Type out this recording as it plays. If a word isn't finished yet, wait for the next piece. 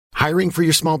Hiring for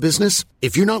your small business?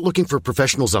 If you're not looking for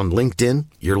professionals on LinkedIn,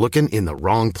 you're looking in the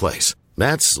wrong place.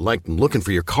 That's like looking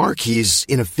for your car keys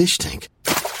in a fish tank.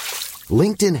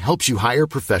 LinkedIn helps you hire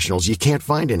professionals you can't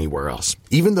find anywhere else,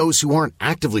 even those who aren't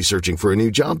actively searching for a new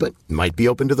job but might be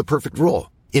open to the perfect role.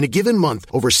 In a given month,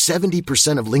 over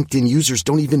 70% of LinkedIn users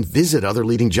don't even visit other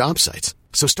leading job sites.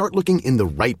 So start looking in the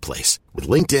right place. With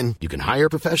LinkedIn, you can hire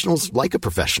professionals like a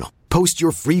professional. Post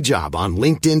your free job on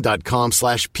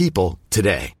linkedin.com/people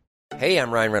today. Hey,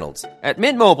 I'm Ryan Reynolds. At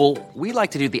Mint Mobile, we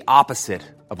like to do the opposite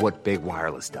of what Big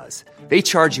Wireless does. They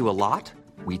charge you a lot,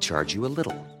 we charge you a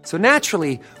little. So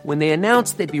naturally, when they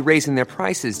announced they'd be raising their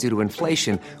prices due to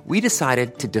inflation, we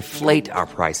decided to deflate our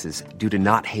prices due to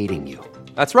not hating you.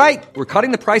 That's right. We're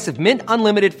cutting the price of Mint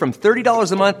Unlimited from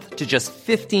 $30 a month to just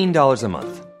 $15 a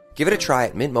month. Give it a try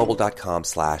at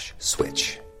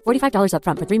mintmobile.com/switch. $45 up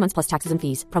front for 3 months plus taxes and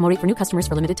fees. Promo rate for new customers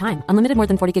for limited time. Unlimited more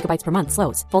than 40 gigabytes per month.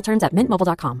 Slows full terms at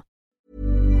mintmobile.com.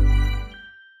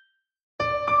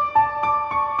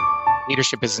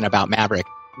 Leadership isn't about Maverick.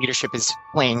 Leadership is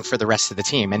playing for the rest of the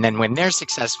team. And then when they're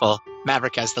successful,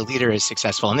 Maverick as the leader is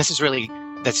successful. And this is really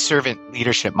the servant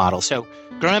leadership model. So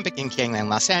growing up in Gangland,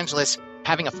 Los Angeles,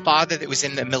 having a father that was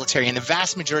in the military, and the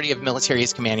vast majority of military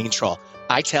is command and control.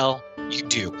 I tell, you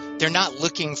do. They're not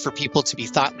looking for people to be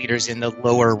thought leaders in the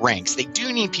lower ranks. They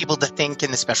do need people to think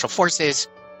in the special forces,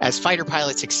 as fighter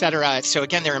pilots, etc. So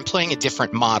again, they're employing a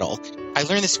different model. I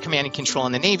learned this command and control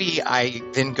in the Navy. I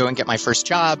then go and get my first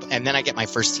job, and then I get my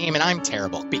first team, and I'm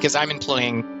terrible because I'm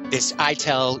employing this I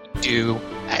tell, do.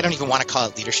 I don't even want to call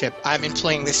it leadership. I'm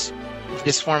employing this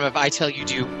form of I tell, you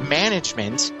do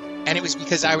management. And it was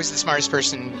because I was the smartest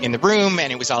person in the room,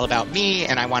 and it was all about me,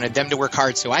 and I wanted them to work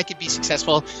hard so I could be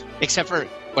successful. Except for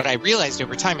what I realized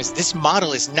over time is this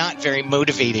model is not very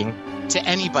motivating to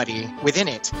anybody within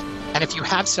it. And if you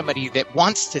have somebody that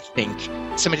wants to think,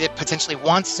 somebody that potentially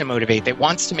wants to motivate, that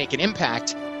wants to make an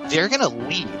impact, they're going to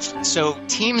leave. So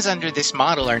teams under this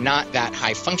model are not that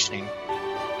high functioning.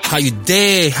 How you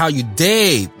day?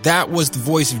 That was the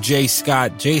voice of Jay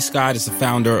Scott. Jay Scott is the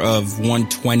founder of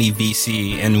 120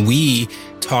 VC, and we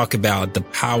talk about the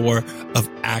power of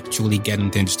actually getting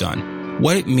things done,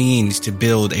 what it means to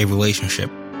build a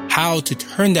relationship, how to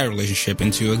turn that relationship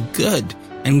into a good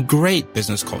and great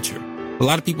business culture. A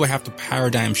lot of people have the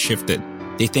paradigm shifted.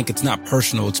 They think it's not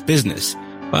personal, it's business.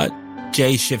 But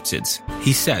Jay shifts it.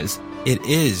 He says it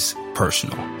is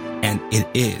personal and it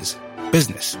is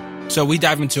business. So we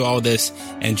dive into all this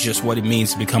and just what it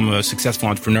means to become a successful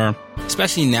entrepreneur,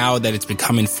 especially now that it's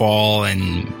becoming fall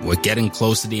and we're getting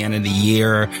close to the end of the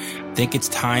year. I think it's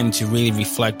time to really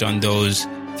reflect on those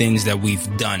things that we've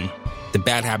done, the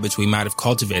bad habits we might have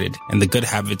cultivated, and the good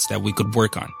habits that we could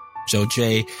work on. So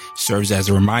Jay serves as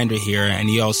a reminder here, and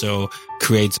he also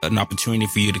creates an opportunity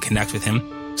for you to connect with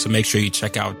him. So make sure you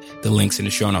check out the links in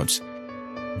the show notes.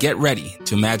 Get ready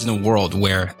to imagine a world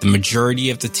where the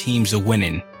majority of the teams are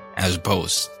winning as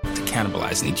opposed to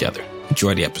cannibalizing each other.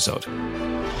 Enjoy the episode.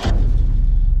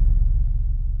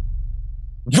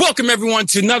 Welcome everyone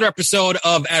to another episode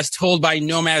of As Told by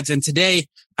Nomads. And today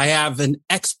I have an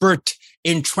expert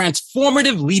in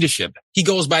transformative leadership. He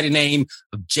goes by the name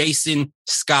of Jason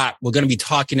Scott. We're going to be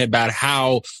talking about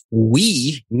how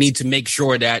we need to make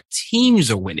sure that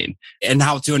teams are winning and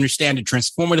how to understand the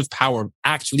transformative power of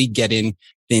actually getting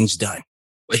things done.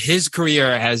 His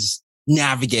career has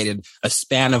navigated a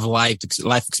span of life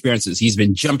experiences. He's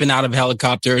been jumping out of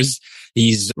helicopters.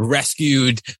 He's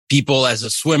rescued people as a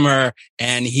swimmer,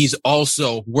 and he's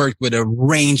also worked with a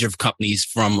range of companies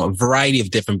from a variety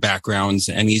of different backgrounds.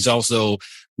 And he's also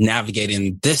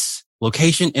navigating this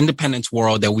location independence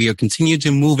world that we are continuing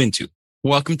to move into.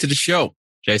 Welcome to the show,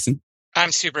 Jason.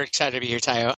 I'm super excited to be here,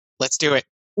 Tayo. Let's do it.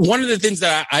 One of the things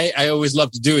that I always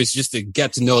love to do is just to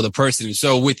get to know the person.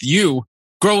 So with you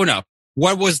growing up,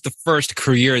 what was the first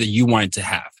career that you wanted to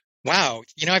have? Wow.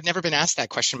 I've never been asked that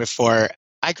question before.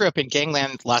 I grew up in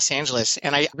Gangland, Los Angeles,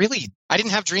 and I didn't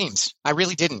have dreams. I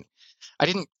really didn't. I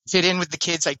didn't fit in with the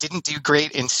kids. I didn't do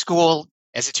great in school.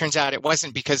 As it turns out, it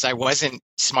wasn't because I wasn't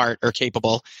smart or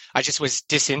capable. I just was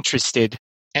disinterested.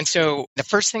 And so the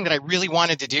first thing that I really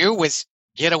wanted to do was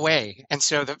get away. And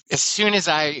so as soon as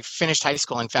I finished high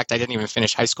school, in fact, I didn't even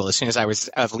finish high school. As soon as I was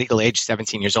of legal age,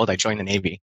 17 years old, I joined the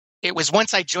Navy. It was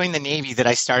once I joined the Navy that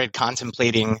I started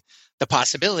contemplating the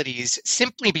possibilities,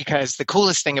 simply because the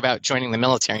coolest thing about joining the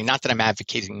military, not that I'm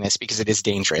advocating this because it is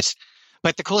dangerous,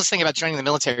 but the coolest thing about joining the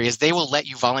military is they will let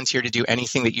you volunteer to do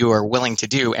anything that you are willing to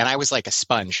do. And I was like a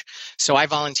sponge. So I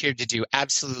volunteered to do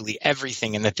absolutely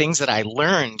everything. And the things that I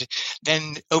learned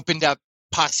then opened up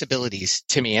possibilities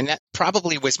to me. And that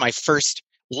probably was my first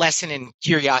lesson in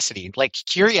curiosity. Like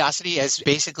curiosity has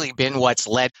basically been what's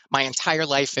led my entire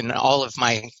life and all of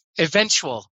my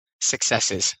eventual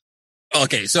successes.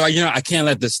 Okay, so I can't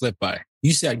let this slip by.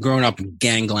 You said growing up in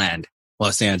Gangland,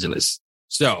 Los Angeles.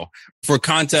 So for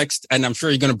context, and I'm sure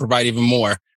you're going to provide even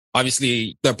more,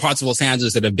 obviously there are parts of Los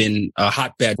Angeles that have been a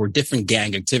hotbed for different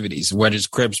gang activities, whether it's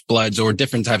Crips, Bloods, or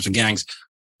different types of gangs.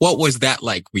 What was that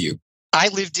like for you? I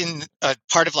lived in a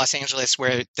part of Los Angeles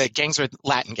where the gangs were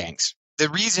Latin gangs. The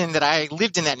reason that I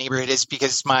lived in that neighborhood is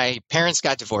because my parents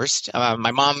got divorced.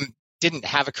 My mom didn't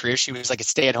have a career. She was like a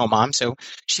stay-at-home mom. So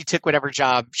she took whatever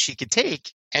job she could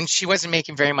take, and she wasn't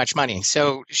making very much money.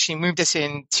 So she moved us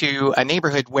into a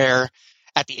neighborhood where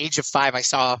at the age of 5, I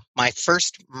saw my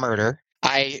first murder.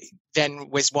 I then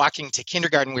was walking to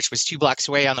kindergarten, which was 2 blocks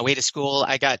away. On the way to school,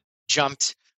 I got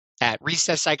jumped. At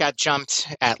recess, I got jumped.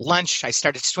 At lunch, I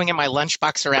started swinging my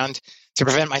lunchbox around to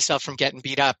prevent myself from getting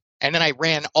beat up. And then I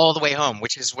ran all the way home,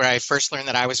 which is where I first learned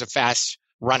that I was a fast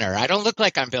runner. I don't look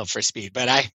like I'm built for speed, but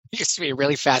I used to be a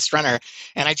really fast runner.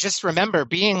 And I just remember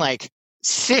being like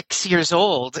 6 years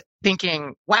old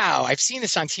thinking, wow, I've seen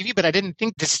this on TV, but I didn't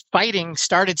think this fighting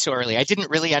started so early. I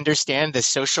didn't really understand the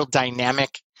social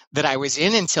dynamic that I was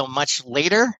in until much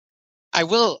later. I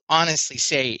will honestly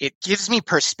say it gives me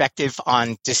perspective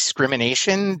on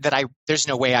discrimination that there's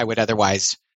no way I would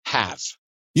otherwise have.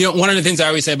 One of the things I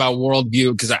always say about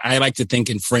worldview, because I like to think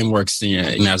in frameworks,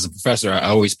 as a professor, I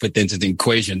always put into the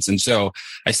equations. And so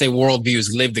I say worldview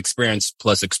is lived experience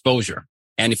plus exposure.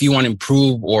 And if you want to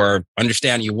improve or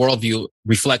understand your worldview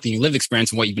reflecting your lived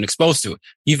experience and what you've been exposed to,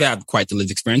 you've had quite the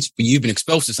lived experience, but you've been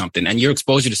exposed to something, and your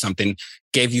exposure to something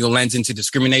gave you a lens into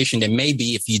discrimination that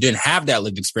maybe if you didn't have that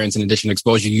lived experience in addition to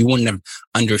exposure, you wouldn't have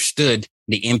understood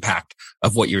the impact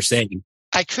of what you're saying.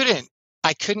 I couldn't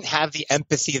have the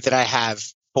empathy that I have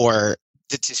for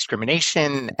the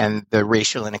discrimination and the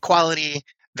racial inequality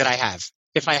that I have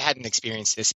if I hadn't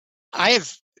experienced this. I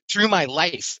have, through my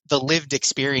life, the lived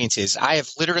experiences, I have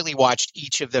literally watched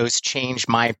each of those change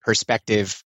my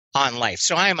perspective on life.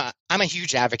 So I'm a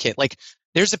huge advocate. Like,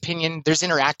 there's opinion, there's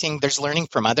interacting, there's learning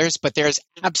from others, but there's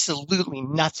absolutely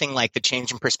nothing like the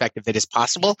change in perspective that is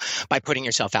possible by putting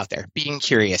yourself out there, being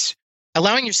curious,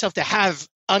 allowing yourself to have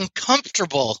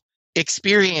uncomfortable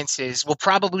experiences will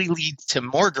probably lead to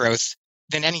more growth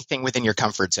than anything within your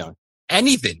comfort zone.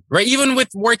 Anything, right? Even with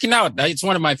working out, it's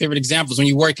one of my favorite examples. When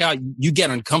you work out, you get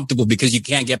uncomfortable because you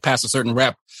can't get past a certain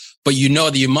rep, but you know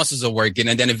that your muscles are working.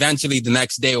 And then eventually the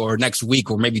next day or next week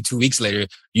or maybe 2 weeks later,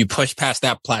 you push past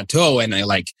that plateau and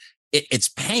it's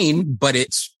pain, but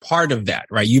it's part of that,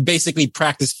 right? You basically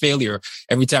practice failure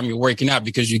every time you're working out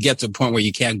because you get to a point where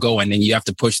you can't go and then you have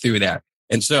to push through that.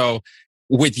 And so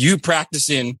with you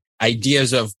practicing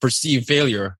ideas of perceived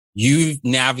failure, you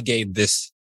navigate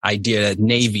this idea that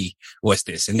Navy was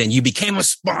this. And then you became a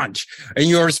sponge, and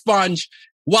you're a sponge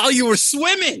while you were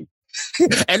swimming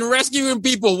and rescuing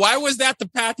people. Why was that the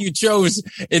path you chose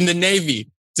in the Navy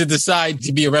to decide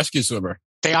to be a rescue swimmer?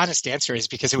 The honest answer is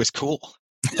because it was cool.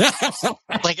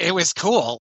 It was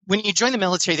cool. When you join the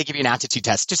military, they give you an aptitude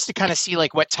test just to kind of see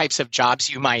what types of jobs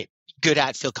you might be good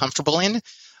at, feel comfortable in.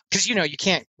 Because, you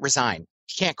can't resign.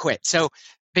 You can't quit. So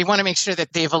they want to make sure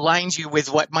that they've aligned you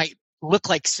with what might look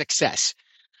like success.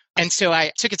 And so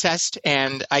I took a test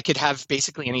and I could have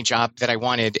basically any job that I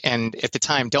wanted. And at the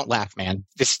time, don't laugh, man,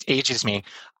 this ages me.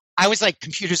 I was like,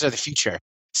 computers are the future.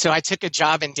 So I took a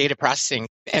job in data processing,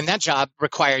 and that job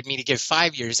required me to give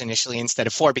 5 years initially instead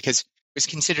of 4 because it was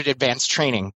considered advanced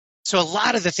training. So a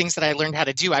lot of the things that I learned how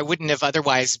to do, I wouldn't have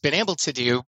otherwise been able to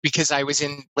do because I was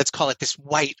in, let's call it this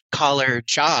white collar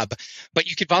job, but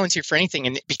you could volunteer for anything.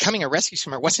 And becoming a rescue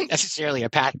swimmer wasn't necessarily a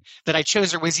path that I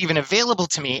chose or was even available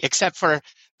to me, except for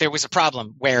there was a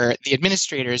problem where the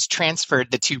administrators transferred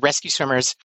the 2 rescue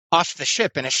swimmers off the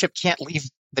ship, and a ship can't leave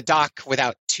the dock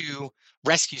without 2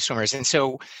 rescue swimmers. And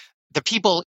so the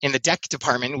people in the deck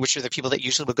department, which are the people that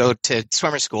usually will go to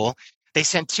swimmer school, they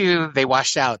sent 2, they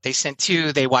washed out. They sent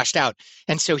 2, they washed out.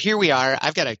 And so here we are.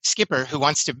 I've got a skipper who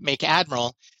wants to make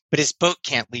admiral, but his boat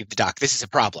can't leave the dock. This is a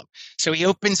problem. So he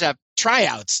opens up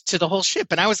tryouts to the whole ship.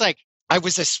 And I was like, I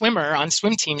was a swimmer on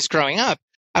swim teams growing up.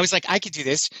 I was like, I could do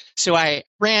this. So I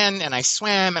ran and I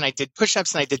swam and I did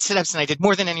push-ups and I did sit-ups and I did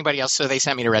more than anybody else. So they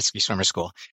sent me to rescue swimmer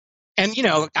school. And,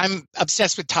 I'm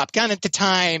obsessed with Top Gun at the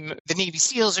time. The Navy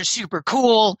SEALs are super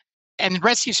cool. And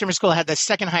rescue swimmer school had the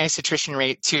second highest attrition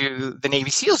rate to the Navy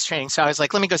SEALs training. So I was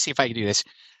like, let me go see if I can do this.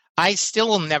 I still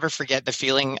will never forget the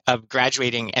feeling of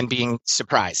graduating and being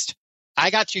surprised.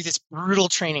 I got through this brutal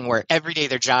training where every day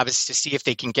their job is to see if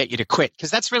they can get you to quit.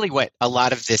 Because that's really what a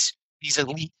lot of these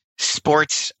elite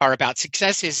sports are about.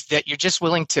 Success is that you're just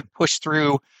willing to push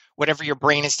through whatever your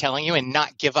brain is telling you and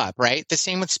not give up, right? The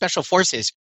same with special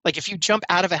forces. Like if you jump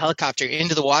out of a helicopter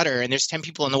into the water and there's 10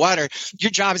 people in the water, your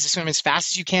job is to swim as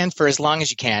fast as you can for as long as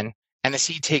you can, and the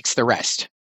sea takes the rest,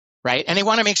 right? And they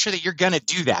want to make sure that you're going to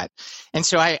do that. And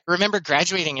so I remember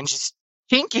graduating and just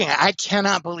thinking, I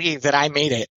cannot believe that I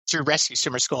made it through rescue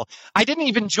swimmer school. I didn't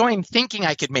even join thinking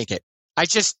I could make it. I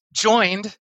just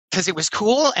joined because it was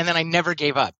cool, and then I never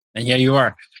gave up. And yeah, you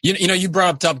are. You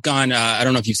brought up Top Gun. I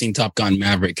don't know if you've seen Top Gun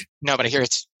Maverick. No, but I hear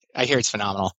it's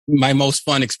phenomenal. My most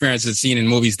fun experience is seen in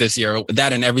movies this year.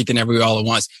 That and Everything Everywhere All at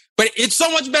Once. But it's so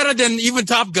much better than even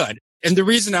Top Gun. And the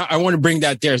reason I want to bring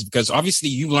that there is because obviously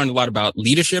you learned a lot about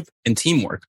leadership and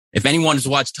teamwork. If anyone has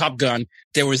watched Top Gun,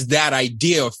 there was that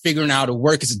idea of figuring out how to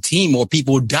work as a team or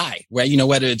people would die, right?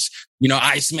 Whether it's,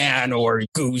 Iceman or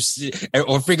Goose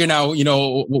or figuring out,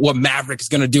 what Maverick is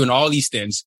going to do and all these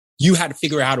things. You had to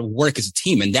figure out how to work as a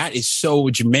team. And that is so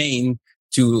germane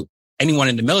to anyone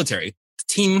in the military.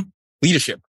 Team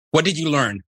leadership. What did you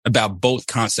learn about both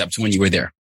concepts when you were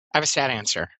there? I have a sad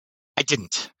answer. I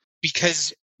didn't.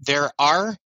 Because there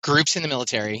are groups in the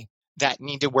military that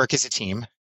need to work as a team,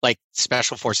 like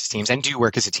special forces teams, and do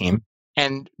work as a team,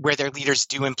 and where their leaders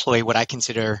do employ what I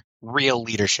consider real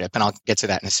leadership. And I'll get to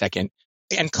that in a second.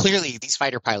 And clearly these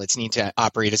fighter pilots need to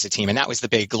operate as a team. And that was the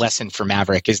big lesson for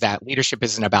Maverick, is that leadership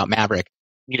isn't about Maverick.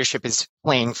 Leadership is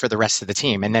playing for the rest of the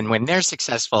team. And then when they're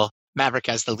successful, Maverick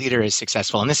as the leader is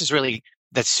successful. And this is really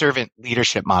the servant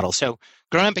leadership model. So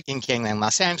growing up in Gangland,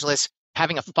 Los Angeles,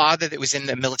 having a father that was in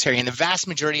the military, and the vast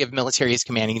majority of military is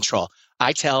command and control.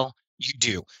 I tell, you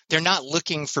do. They're not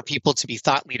looking for people to be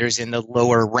thought leaders in the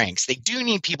lower ranks. They do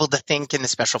need people to think in the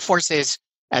special forces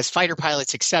as fighter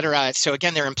pilots, et cetera. So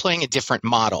again, they're employing a different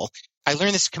model. I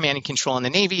learned this command and control in the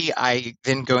Navy. I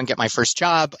then go and get my first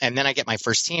job, and then I get my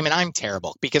first team, and I'm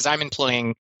terrible because I'm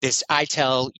employing this I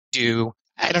tell, do.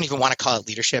 I don't even want to call it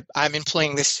leadership. I'm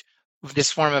employing this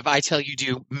form of I tell, you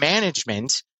do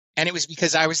management. And it was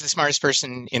because I was the smartest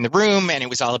person in the room, and it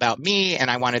was all about me, and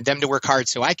I wanted them to work hard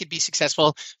so I could be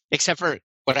successful. Except for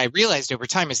what I realized over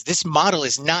time is this model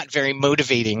is not very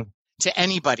motivating to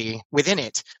anybody within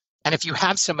it. And if you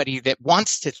have somebody that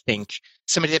wants to think,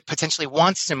 somebody that potentially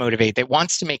wants to motivate, that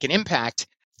wants to make an impact,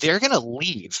 they're going to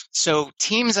leave. So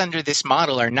teams under this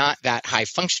model are not that high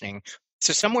functioning.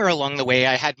 So somewhere along the way,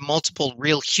 I had multiple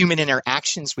real human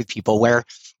interactions with people where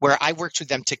I worked with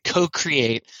them to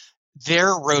co-create their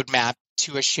roadmap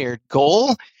to a shared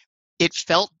goal. It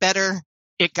felt better.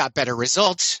 It got better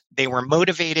results. They were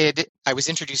motivated. I was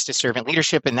introduced to servant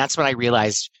leadership, and that's when I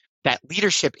realized that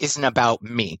leadership isn't about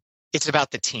me. It's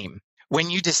about the team. When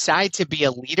you decide to be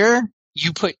a leader,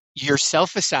 you put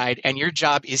yourself aside, and your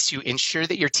job is to ensure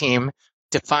that your team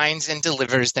defines and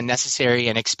delivers the necessary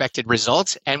and expected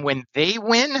results. And when they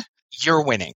win, you're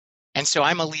winning. And so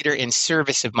I'm a leader in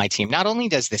service of my team. Not only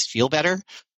does this feel better,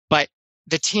 but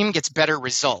the team gets better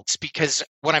results, because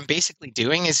what I'm basically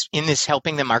doing is in this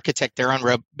helping them architect their own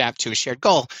roadmap to a shared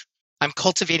goal. I'm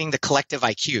cultivating the collective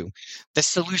IQ. The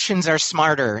solutions are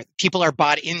smarter. People are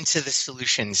bought into the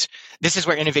solutions. This is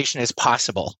where innovation is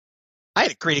possible. I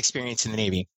had a great experience in the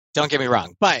Navy. Don't get me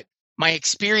wrong. But my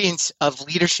experience of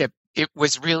leadership, it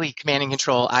was really command and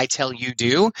control. I tell, you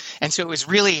do. And so it was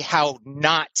really how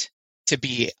not to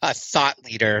be a thought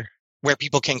leader where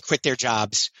people can quit their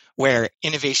jobs, where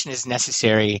innovation is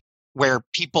necessary, where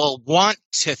people want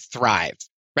to thrive.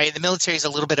 Right? The military is a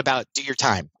little bit about do your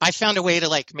time. I found a way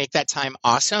to make that time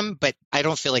awesome, but I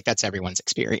don't feel like that's everyone's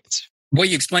experience. What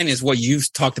you explain is what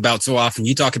you've talked about so often.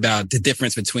 You talk about the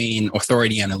difference between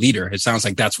authority and a leader. It sounds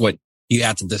like that's what you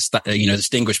have to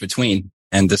distinguish between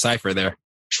and decipher there.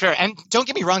 Sure. And don't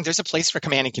get me wrong, there's a place for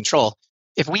command and control.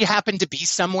 If we happen to be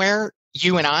somewhere,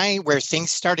 you and I, where things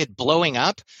started blowing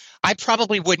up, I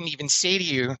probably wouldn't even say to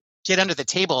you, get under the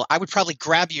table. I would probably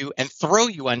grab you and throw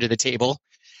you under the table.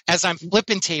 As I'm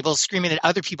flipping tables, screaming at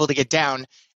other people to get down,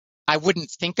 I wouldn't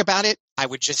think about it. I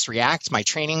would just react. My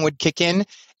training would kick in.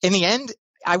 In the end,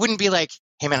 I wouldn't be like,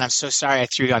 hey, man, I'm so sorry I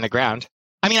threw you on the ground.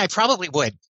 I mean, I probably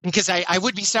would, because I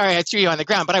would be sorry I threw you on the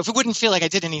ground, but I wouldn't feel like I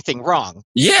did anything wrong.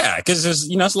 Yeah, because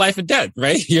it's life or death,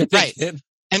 right? Right.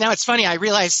 And now it's funny. I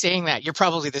realize saying that you're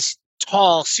probably this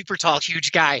tall, super tall,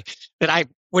 huge guy that I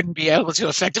wouldn't be able to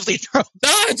effectively throw. No,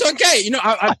 it's okay.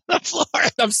 On the floor.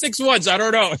 I'm 6'1", so I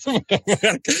don't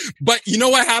know. But you know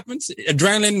what happens?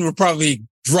 Adrenaline will probably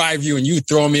drive you and you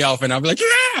throw me off and I'll be like,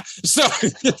 yeah! So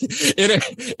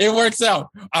it works out.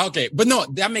 Okay. But no,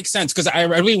 that makes sense because I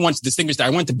really want to distinguish that. I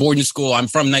went to boarding school. I'm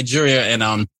from Nigeria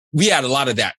and we had a lot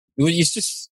of that. It's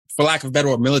just, for lack of a better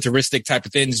word, militaristic type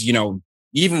of things,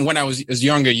 even when I was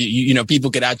younger, people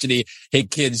could actually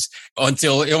hit kids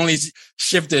until it only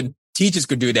shifted. Teachers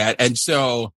could do that. And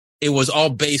so it was all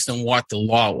based on what the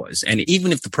law was. And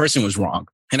even if the person was wrong.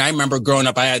 And I remember growing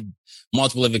up, I had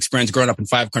multiple life experience growing up in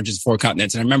 5 countries, 4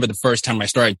 continents. And I remember the first time I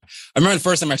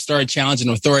started challenging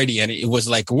authority, and it was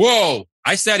like, whoa,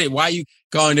 I said it. Why are you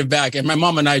going it back? And my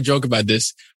mom and I joke about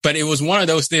this, but it was one of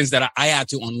those things that I had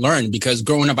to unlearn, because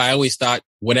growing up, I always thought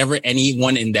whatever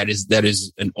anyone in that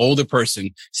is an older person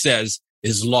says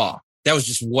is law. That was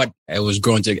just what I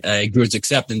grew to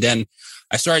accept. And then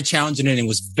I started challenging it, and it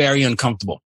was very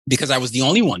uncomfortable, because I was the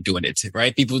only one doing it,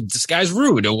 right? People, this guy's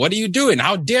rude. Or what are you doing?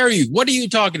 How dare you? What are you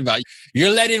talking about?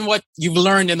 You're letting what you've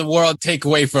learned in the world take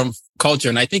away from culture.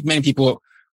 And I think many people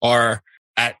are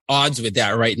at odds with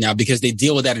that right now, because they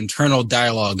deal with that internal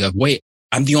dialogue of, wait,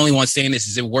 I'm the only one saying this.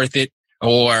 Is it worth it?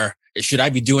 Or should I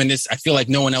be doing this? I feel like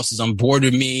no one else is on board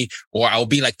with me, or I'll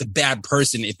be like the bad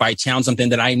person if I challenge something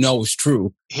that I know is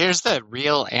true. Here's the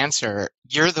real answer.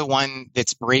 You're the one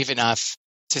that's brave enough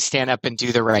to stand up and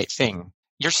do the right thing.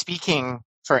 You're speaking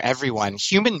for everyone.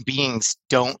 Human beings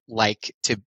don't like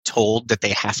to be told that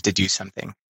they have to do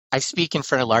something. I speak in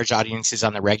front of large audiences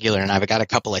on the regular, and I've got a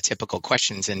couple of typical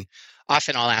questions. And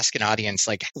often I'll ask an audience,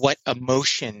 like, what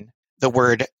emotion the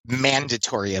word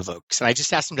mandatory evokes. And I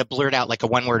just ask them to blurt out like a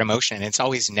one-word emotion, and it's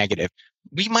always negative.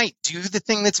 We might do the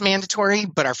thing that's mandatory,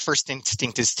 but our first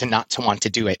instinct is to not to want to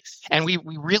do it. And we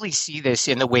really see this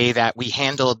in the way that we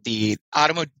handled the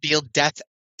automobile death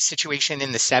situation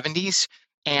in the 70s.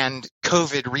 And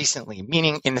COVID recently,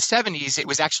 meaning in the 70s, it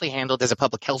was actually handled as a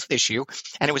public health issue,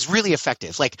 and it was really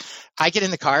effective. Like, I get in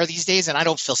the car these days and I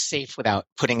don't feel safe without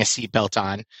putting a seatbelt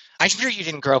on. I'm sure you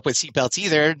didn't grow up with seatbelts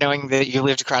either, knowing that you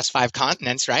lived across 5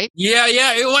 continents, right? Yeah.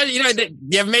 It was,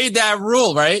 they made that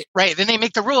rule, right? Right. Then they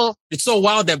make the rule. It's so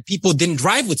wild that people didn't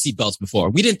drive with seatbelts before.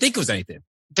 We didn't think it was anything.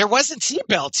 There wasn't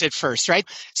seatbelts at first, right?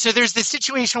 So there's this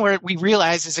situation where we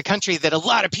realize as a country that a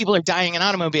lot of people are dying in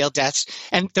automobile deaths.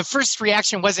 And the first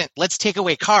reaction wasn't, let's take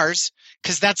away cars,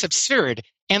 because that's absurd.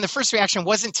 And the first reaction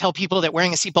wasn't tell people that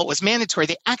wearing a seatbelt was mandatory.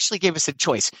 They actually gave us a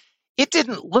choice. It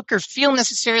didn't look or feel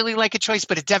necessarily like a choice,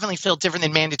 but it definitely felt different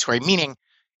than mandatory, meaning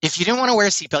if you didn't want to wear a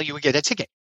seatbelt, you would get a ticket.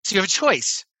 So you have a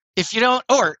choice. If you don't,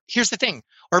 or here's the thing,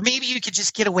 or maybe you could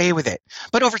just get away with it.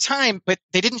 But over time,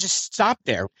 they didn't just stop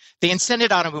there. They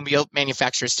incented automobile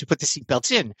manufacturers to put the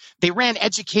seatbelts in. They ran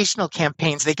educational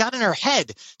campaigns. They got in our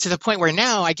head to the point where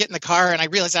now I get in the car and I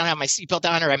realize I don't have my seatbelt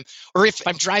on, or if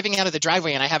I'm driving out of the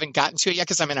driveway and I haven't gotten to it yet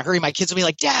because I'm in a hurry, my kids will be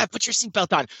like, Dad, put your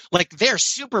seatbelt on. Like, they're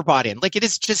super bought in. Like, it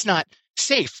is just not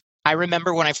safe. I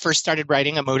remember when I first started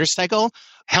riding a motorcycle,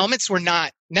 helmets were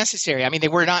not necessary. I mean, they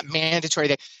were not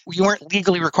mandatory. You weren't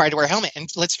legally required to wear a helmet. And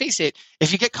let's face it,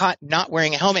 if you get caught not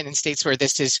wearing a helmet in states where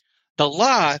this is the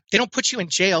law, they don't put you in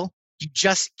jail. You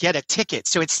just get a ticket.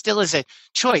 So it still is a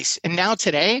choice. And now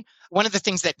today, one of the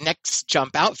things that Next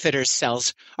Jump Outfitters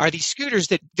sells are these scooters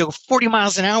that go 40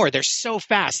 miles an hour. They're so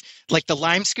fast, like the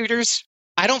Lime scooters.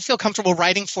 I don't feel comfortable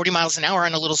riding 40 miles an hour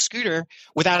on a little scooter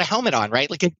without a helmet on,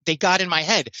 right? Like, they got in my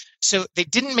head. So they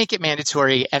didn't make it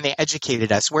mandatory, and they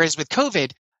educated us. Whereas with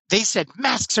COVID, they said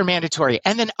masks are mandatory.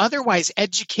 And then otherwise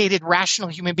educated, rational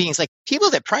human beings, like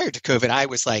people that prior to COVID, I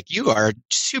was like, you are a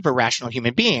super rational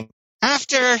human being.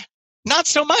 After, not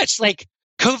so much. Like,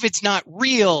 COVID's not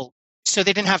real, so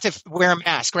they didn't have to wear a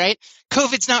mask, right?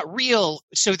 COVID's not real,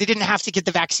 so they didn't have to get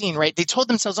the vaccine, right? They told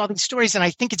themselves all these stories. And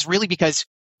I think it's really because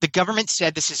the government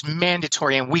said this is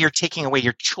mandatory and we are taking away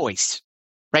your choice,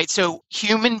 right? So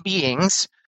human beings,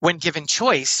 when given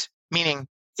choice, meaning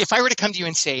if I were to come to you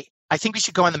and say, I think we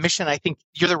should go on the mission, I think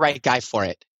you're the right guy for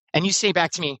it. And you say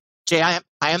back to me, Jay, I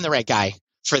am the right guy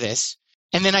for this.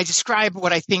 And then I describe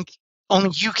what I think only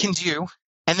you can do.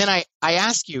 And then I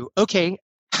ask you, okay,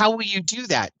 how will you do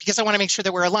that? Because I want to make sure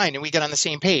that we're aligned and we get on the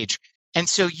same page. And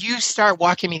so you start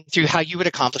walking me through how you would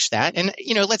accomplish that. And,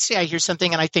 let's say I hear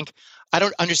something and I think, I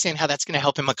don't understand how that's going to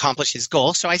help him accomplish his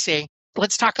goal. So I say,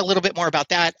 let's talk a little bit more about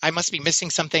that. I must be missing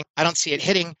something. I don't see it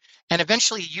hitting. And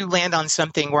eventually you land on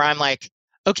something where I'm like,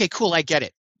 okay, cool, I get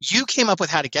it. You came up with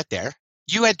how to get there.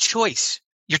 You had choice.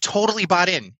 You're totally bought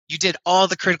in. You did all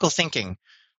the critical thinking.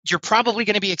 You're probably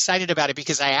going to be excited about it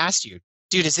because I asked you,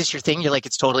 dude, is this your thing? You're like,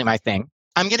 it's totally my thing.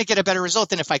 I'm going to get a better result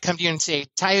than if I come to you and say,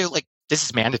 Tayo, like, this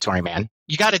is mandatory, man.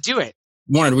 You got to do it.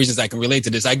 One of the reasons I can relate to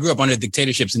this, I grew up under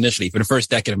dictatorships initially for the first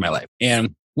decade of my life.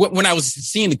 And when I was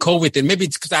seeing the COVID thing, maybe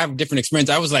it's because I have a different experience,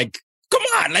 I was like, come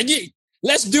on, like,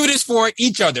 let's do this for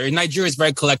each other. And Nigeria is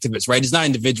very collectivist, right? It's not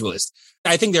individualist.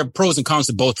 I think there are pros and cons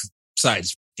to both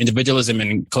sides, individualism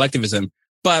and collectivism.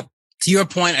 But to your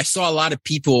point, I saw a lot of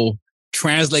people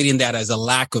translating that as a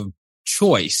lack of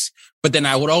choice. But then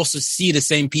I would also see the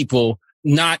same people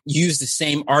not use the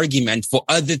same argument for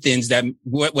other things that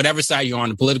whatever side you're on,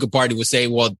 the political party would say,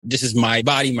 well, this is my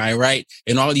body, my right,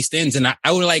 and all these things. And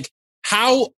I would like,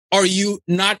 how are you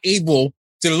not able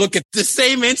to look at the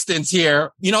same instance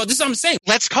here? You know, this is what I'm saying.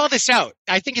 Let's call this out.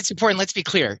 I think it's important. Let's be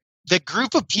clear. The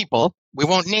group of people, we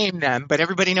won't name them, but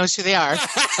everybody knows who they are,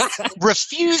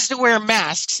 refuse to wear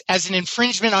masks as an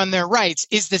infringement on their rights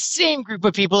is the same group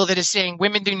of people that is saying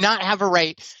women do not have a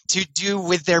right to do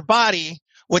with their body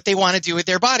what they want to do with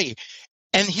their body.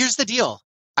 And here's the deal.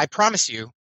 I promise you,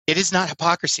 it is not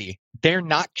hypocrisy. They're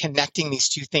not connecting these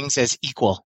two things as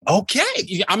equal.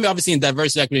 Okay. I'm obviously in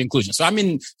diversity, equity, inclusion. So I'm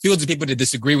in fields of people that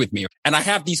disagree with me. And I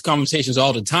have these conversations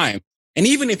all the time. And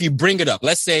even if you bring it up,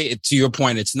 let's say to your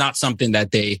point, it's not something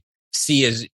that they see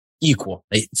as equal.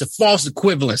 It's a false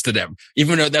equivalence to them,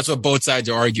 even though that's what both sides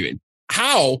are arguing.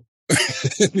 How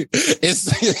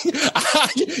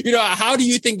how do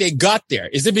you think they got there?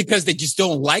 Is it because they just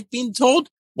don't like being told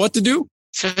what to do?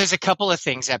 So there's a couple of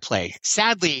things at play.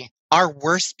 Sadly, our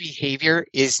worst behavior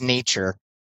is nature.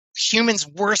 Humans'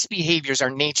 worst behaviors are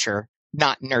nature,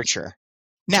 not nurture.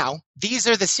 Now, these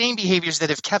are the same behaviors that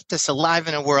have kept us alive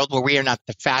in a world where we are not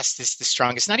the fastest, the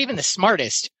strongest, not even the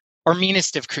smartest or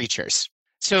meanest of creatures.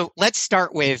 So let's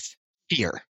start with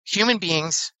fear. Human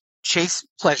beings chase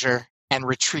pleasure and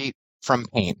retreat from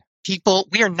pain. People,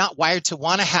 we are not wired to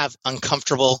want to have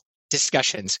uncomfortable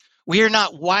discussions. We are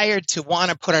not wired to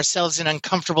want to put ourselves in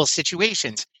uncomfortable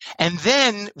situations. And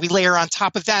then we layer on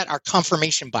top of that our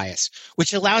confirmation bias,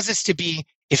 which allows us to be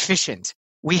efficient.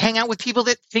 We hang out with people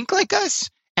that think like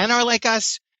us and are like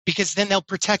us because then they'll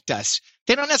protect us.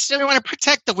 They don't necessarily want to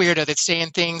protect the weirdo that's saying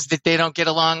things that they don't get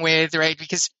along with, right?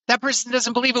 Because that person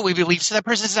doesn't believe what we believe, so that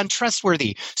person is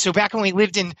untrustworthy. So back when we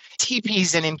lived in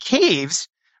teepees and in caves,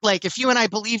 like if you and I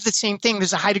believe the same thing,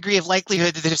 there's a high degree of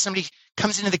likelihood that if somebody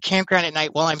comes into the campground at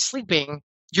night while I'm sleeping,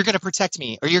 you're going to protect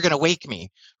me or you're going to wake me.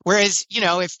 Whereas,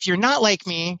 if you're not like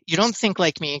me, you don't think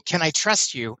like me, can I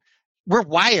trust you? We're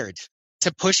wired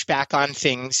to push back on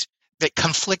things that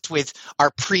conflict with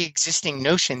our pre-existing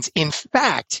notions. In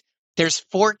fact, there's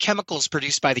 4 chemicals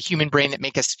produced by the human brain that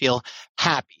make us feel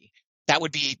happy. That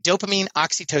would be dopamine,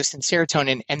 oxytocin,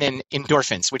 serotonin, and then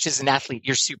endorphins, which is an athlete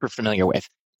you're super familiar with.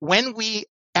 When we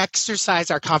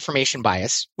exercise our confirmation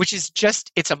bias, which is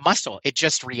it's a muscle, it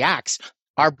just reacts,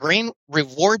 our brain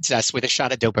rewards us with a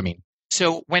shot of dopamine.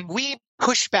 So when we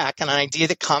push back on an idea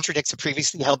that contradicts a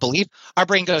previously held belief, our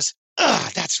brain goes,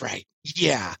 that's right.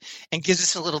 Yeah. And gives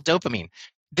us a little dopamine.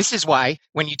 This is why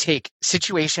when you take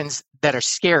situations that are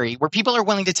scary, where people are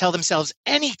willing to tell themselves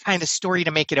any kind of story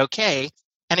to make it okay.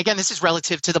 And again, this is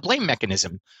relative to the blame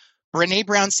mechanism. Brené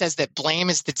Brown says that blame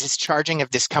is the discharging of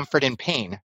discomfort and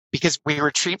pain because we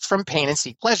retreat from pain and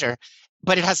seek pleasure,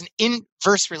 but it has an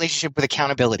inverse relationship with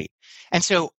accountability. And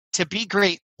so to be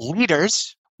great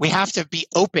leaders, we have to be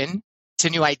open to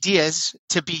new ideas.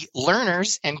 To be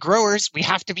learners and growers, we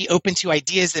have to be open to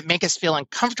ideas that make us feel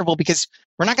uncomfortable because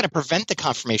we're not going to prevent the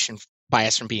confirmation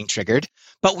bias from being triggered,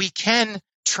 but we can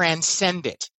transcend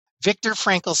it. Viktor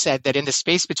Frankl said that in the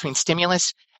space between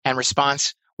stimulus and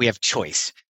response, we have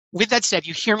choice. With that said,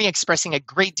 you hear me expressing a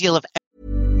great deal of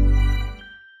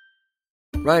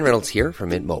Ryan Reynolds here from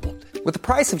Mint Mobile. With the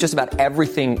price of just about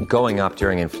everything going up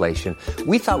during inflation,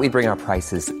 we thought we'd bring our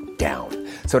prices down.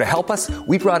 So to help us,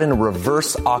 we brought in a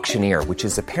reverse auctioneer, which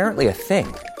is apparently a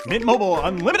thing. Mint Mobile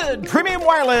Unlimited Premium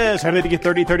Wireless. How to get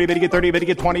 30, 30, bit to get 30, bit to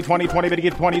get 20, 20, 20, bit to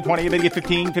get 20, 20, bit to get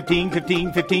 15, 15,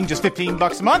 15, 15, just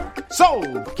 $15 a month?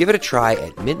 Sold! Give it a try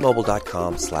at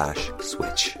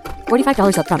mintmobile.com/switch.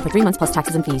 $45 up front for 3 months plus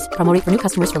taxes and fees. Promo rate for new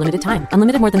customers for limited time.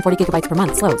 Unlimited more than 40 gigabytes per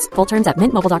month. Slows full terms at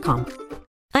mintmobile.com.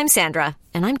 I'm Sandra,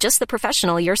 and I'm just the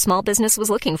professional your small business was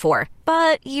looking for.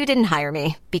 But you didn't hire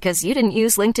me because you didn't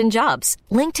use LinkedIn Jobs.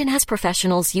 LinkedIn has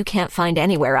professionals you can't find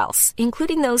anywhere else,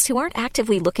 including those who aren't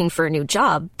actively looking for a new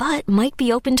job, but might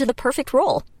be open to the perfect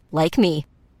role, like me.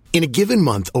 In a given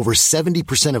month, over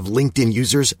 70% of LinkedIn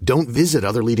users don't visit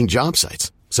other leading job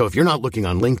sites. So if you're not looking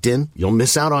on LinkedIn, you'll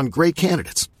miss out on great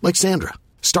candidates like Sandra.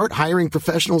 Start hiring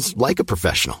professionals like a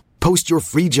professional. Post your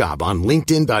free job on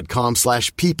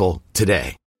linkedin.com/people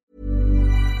today.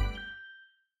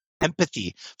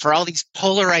 Empathy for all these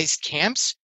polarized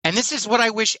camps. And this is what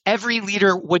I wish every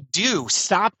leader would do.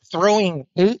 Stop throwing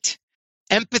hate.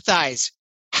 Empathize.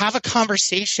 Have a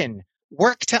conversation.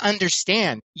 Work to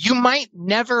understand. You might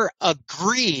never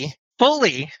agree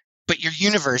fully, but your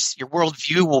universe, your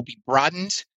worldview will be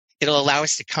broadened. It'll allow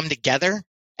us to come together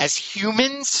as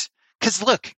humans. Because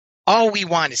look, all we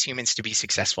want as humans to be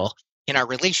successful in our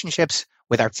relationships,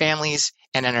 with our families,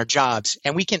 and in our jobs.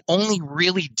 And we can only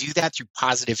really do that through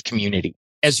positive community.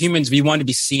 as humans, we want to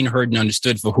be seen, heard, and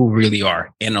understood for who we really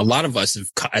are. And a lot of us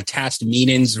have attached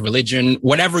meanings, religion,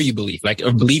 whatever you believe, like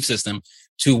a belief system,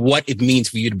 to what it means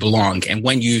for you to belong. And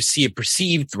when you see a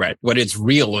perceived threat, whether it's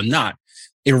real or not,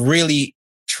 it really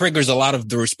triggers a lot of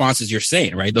the responses you're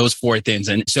saying, right? Those four things.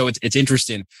 And so it's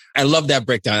interesting. I love that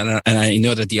breakdown, and I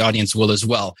know that the audience will as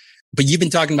well. But you've been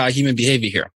talking about human behavior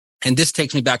here. And this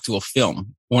takes me back to a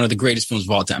film, one of the greatest films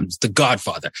of all time. It's The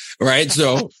Godfather, right?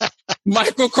 So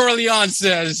Michael Corleone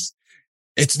says,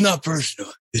 it's not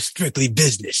personal. It's strictly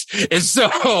business. And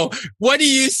so what do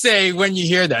you say when you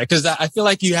hear that? Because I feel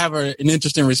like you have an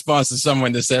interesting response to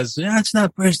someone that says, yeah, it's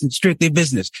not personal, it's strictly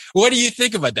business. What do you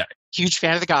think about that? Huge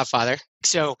fan of The Godfather.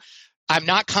 So I'm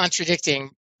not contradicting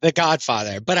The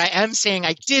Godfather, but I am saying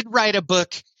I did write a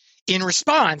book in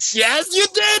response. Yes, you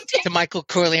did. To Michael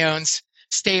Corleone's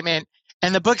statement.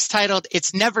 And the book's titled,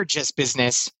 It's Never Just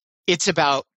Business. It's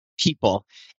About People.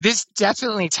 This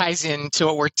definitely ties into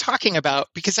what we're talking about,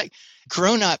 because I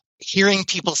grown up hearing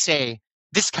people say,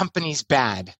 this company's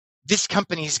bad. This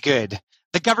company's good.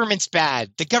 The government's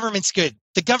bad. The government's good.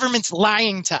 The government's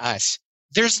lying to us.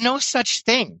 There's no such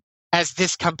thing as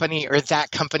this company or that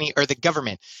company or the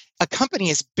government. A company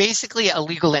is basically a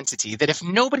legal entity that if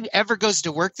nobody ever goes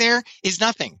to work there is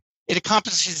nothing. It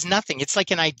accomplishes nothing. It's like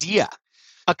an idea.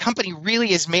 A company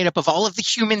really is made up of all of the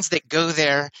humans that go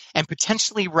there and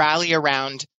potentially rally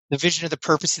around the vision of the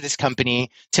purpose of this company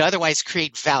to otherwise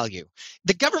create value.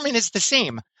 The government is the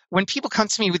same. When people come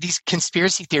to me with these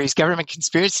conspiracy theories, government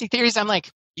conspiracy theories, I'm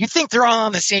like, you think they're all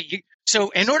on the same?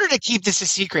 So in order to keep this a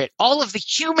secret, all of the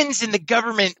humans in the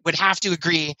government would have to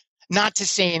agree not to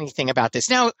say anything about this.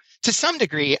 Now, to some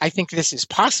degree, I think this is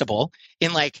possible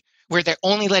in like where they're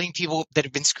only letting people that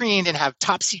have been screened and have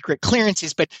top secret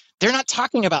clearances, but they're not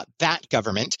talking about that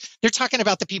government. They're talking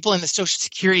about the people in the Social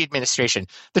Security Administration.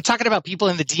 They're talking about people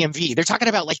in the DMV. They're talking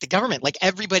about like the government, like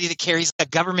everybody that carries a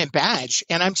government badge.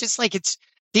 And I'm just like,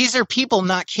 these are people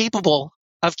not capable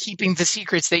of keeping the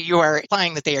secrets that you are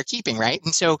implying that they are keeping, right?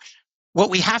 And so what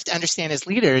we have to understand as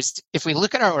leaders, if we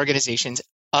look at our organizations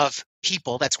of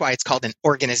people, that's why it's called an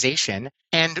organization,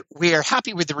 and we are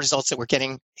happy with the results that we're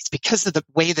getting, it's because of the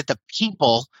way that the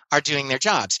people are doing their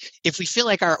jobs. If we feel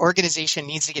like our organization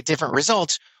needs to get different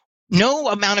results, no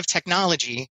amount of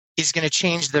technology is going to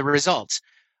change the results.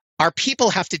 Our people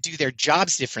have to do their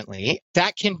jobs differently.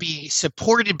 That can be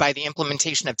supported by the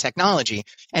implementation of technology.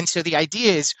 And so the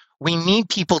idea is we need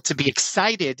people to be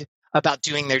excited about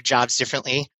doing their jobs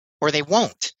differently, or they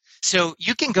won't. So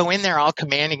you can go in there all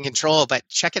command and control, but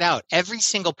check it out. Every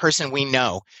single person we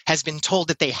know has been told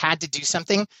that they had to do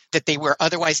something that they were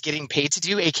otherwise getting paid to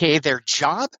do, aka their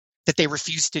job, that they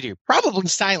refused to do, probably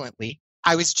silently.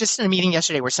 I was just in a meeting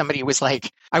yesterday where somebody was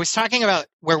like, I was talking about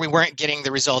where we weren't getting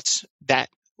the results that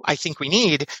I think we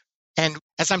need. And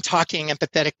as I'm talking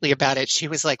empathetically about it, she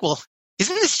was like, well,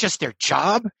 isn't this just their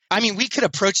job? I mean, we could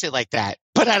approach it like that,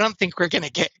 but I don't think we're going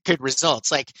to get good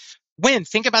results. Like,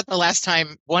 think about the last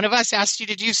time one of us asked you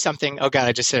to do something. Oh God,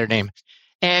 I just said her name.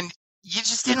 And you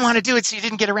just didn't want to do it. So you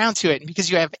didn't get around to it. And because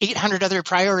you have 800 other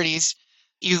priorities,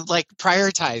 you like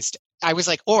prioritized. I was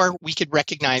like, or we could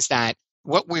recognize that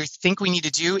what we think we need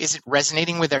to do isn't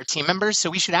resonating with our team members.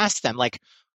 So we should ask them, like,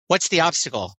 what's the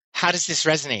obstacle? How does this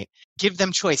resonate? Give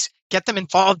them choice. Get them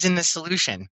involved in the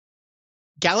solution.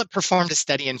 Gallup performed a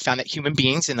study and found that human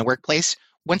beings in the workplace,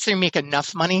 once they make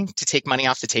enough money to take money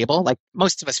off the table, like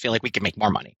most of us feel like we can make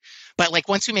more money. But like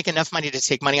once we make enough money to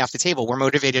take money off the table, we're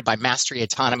motivated by mastery,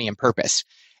 autonomy, and purpose.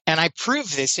 And I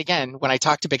prove this again when I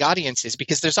talk to big audiences,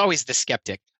 because there's always the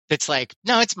skeptic that's like,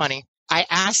 no, it's money. I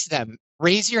ask them,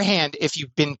 raise your hand if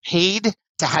you've been paid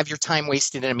to have your time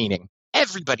wasted in a meeting.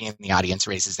 Everybody in the audience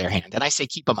raises their hand. And I say,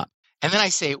 keep them up. And then I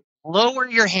say, lower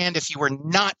your hand if you were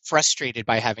not frustrated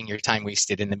by having your time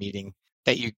wasted in the meeting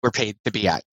that you were paid to be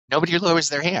at. Nobody lowers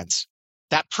their hands.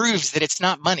 That proves that it's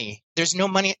not money. There's no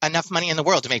money, enough money in the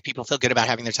world to make people feel good about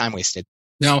having their time wasted.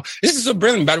 No, this is so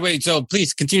brilliant, by the way. So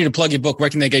please continue to plug your book. Where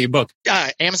can they get your book?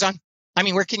 Amazon. I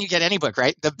mean, where can you get any book,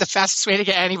 right? The fastest way to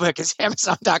get any book is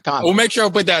Amazon.com. We'll make sure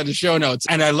I'll put that in the show notes.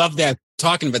 And I love that,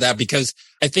 talking about that, because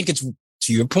I think it's,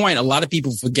 to your point, a lot of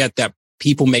people forget that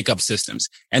people make up systems.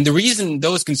 And the reason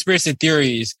those conspiracy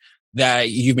theories that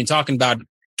you've been talking about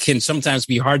can sometimes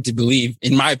be hard to believe.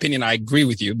 In my opinion, I agree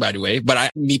with you, by the way, but I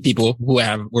meet people who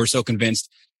were so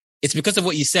convinced. It's because of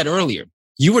what you said earlier.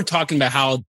 You were talking about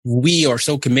how we are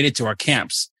so committed to our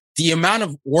camps. The amount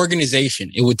of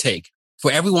organization it would take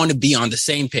for everyone to be on the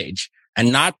same page,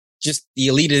 and not just the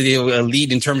elite of the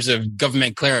elite in terms of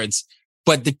government clearance,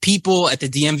 but the people at the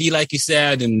DMV, like you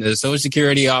said, and the Social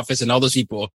Security office and all those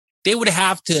people, they would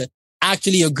have to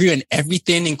actually agree on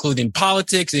everything, including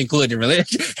politics, including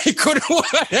religion, including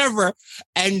whatever,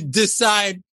 and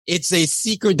decide it's a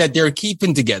secret that they're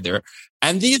keeping together.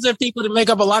 And these are people that make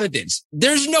up a lot of things.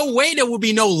 There's no way there will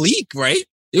be no leak, right?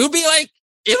 It will be like,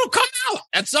 it'll come out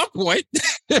at some point.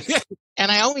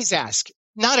 And I always ask,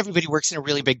 not everybody works in a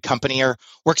really big company or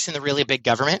works in the really big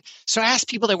government. So I ask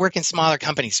people that work in smaller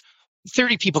companies,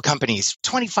 30 people companies,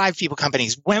 25 people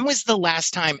companies. When was the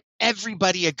last time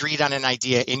everybody agreed on an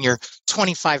idea in your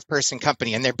 25 person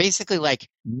company? And they're basically like,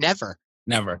 never.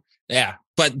 Never. Yeah.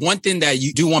 But one thing that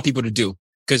you do want people to do,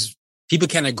 because people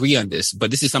can agree on this,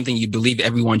 but this is something you believe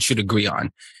everyone should agree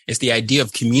on. It's the idea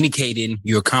of communicating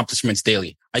your accomplishments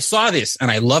daily. I saw this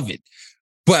and I love it.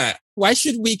 But why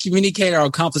should we communicate our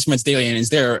accomplishments daily? And is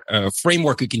there a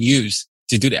framework we can use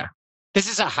to do that? This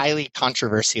is a highly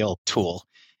controversial tool,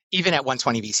 even at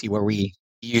 120 VC, where we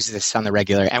use this on the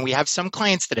regular. And we have some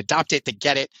clients that adopt it, that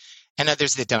get it, and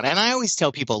others that don't. And I always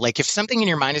tell people, like, if something in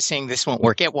your mind is saying this won't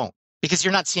work, it won't, because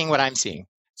you're not seeing what I'm seeing.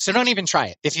 So don't even try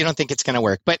it if you don't think it's going to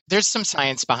work. But there's some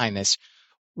science behind this.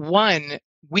 One,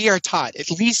 we are taught, at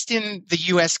least in the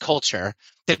US culture,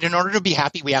 that in order to be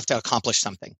happy, we have to accomplish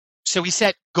something. So we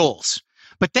set goals.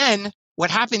 But then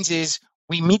what happens is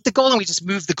we meet the goal and we just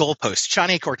move the goalpost. Sean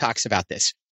Achor talks about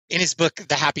this in his book,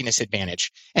 The Happiness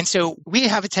Advantage. And so we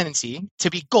have a tendency to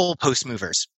be goalpost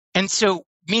movers. And so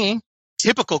me,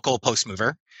 typical goalpost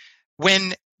mover,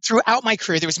 when throughout my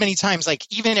career, there was many times, like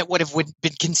even at what would have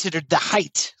been considered the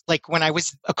height, like when I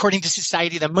was, according to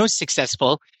society, the most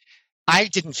successful, I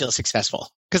didn't feel successful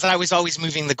because I was always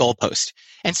moving the goalpost.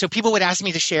 And so people would ask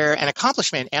me to share an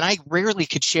accomplishment, and I rarely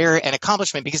could share an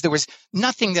accomplishment because there was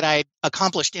nothing that I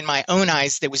accomplished in my own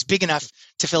eyes that was big enough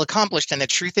to feel accomplished. And the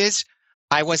truth is,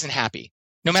 I wasn't happy.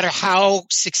 No matter how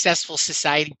successful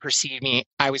society perceived me,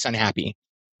 I was unhappy.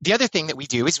 The other thing that we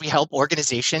do is we help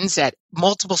organizations at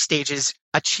multiple stages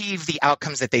achieve the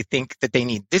outcomes that they think that they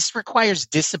need. This requires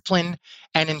discipline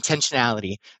and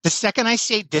intentionality. The second I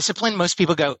say discipline, most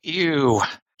people go, ew,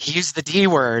 he used the D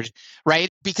word, right?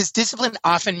 Because discipline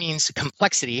often means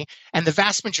complexity, and the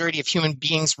vast majority of human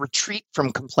beings retreat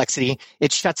from complexity.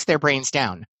 It shuts their brains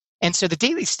down. And so the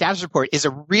daily status report is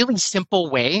a really simple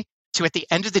way to, at the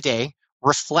end of the day,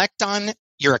 reflect on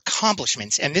your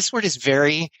accomplishments. And this word is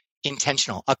very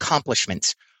intentional.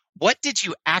 Accomplishments. What did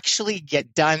you actually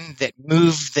get done that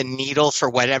moved the needle for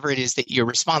whatever it is that you're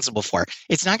responsible for?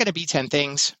 It's not going to be 10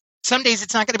 things. Some days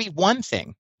it's not going to be one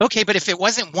thing. Okay, but if it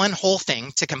wasn't one whole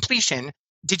thing to completion,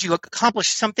 did you accomplish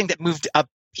something that moved a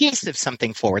piece of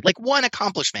something forward? Like one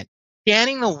accomplishment.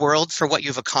 Scanning the world for what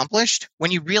you've accomplished, when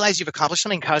you realize you've accomplished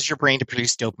something, causes your brain to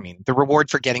produce dopamine, the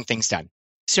reward for getting things done.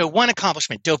 So one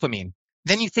accomplishment, dopamine.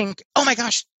 Then you think, oh my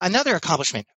gosh, another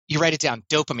accomplishment. You write it down,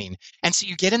 dopamine. And so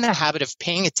you get in the habit of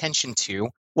paying attention to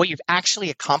what you've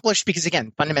actually accomplished because,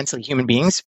 again, fundamentally human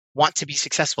beings want to be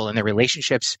successful in their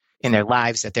relationships, in their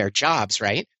lives, at their jobs,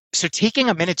 right? So taking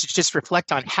a minute to just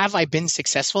reflect on, have I been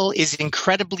successful, is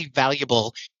incredibly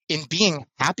valuable in being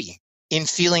happy, in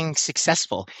feeling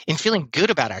successful, in feeling good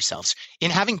about ourselves,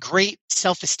 in having great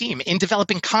self-esteem, in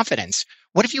developing confidence.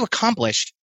 What have you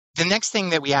accomplished? The next thing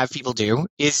that we have people do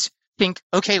is think,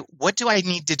 okay, what do I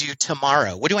need to do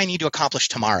tomorrow? What do I need to accomplish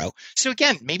tomorrow? So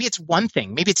again, maybe it's one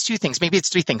thing, maybe it's two things, maybe it's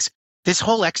three things. This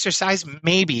whole exercise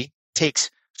maybe takes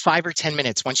 5 or 10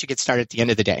 minutes once you get started at the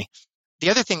end of the day. The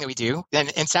other thing that we do,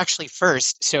 and it's actually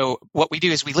first, so what we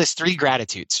do is we list 3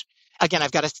 gratitudes. Again,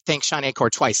 I've got to thank Sean Achor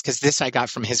twice because this I got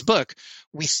from his book.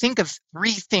 We think of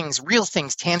 3 things, real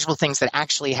things, tangible things that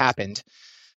actually happened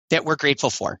that we're grateful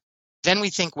for. Then we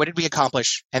think, what did we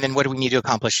accomplish? And then what do we need to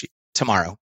accomplish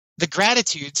tomorrow? The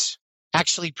gratitudes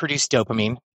actually produce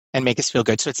dopamine and make us feel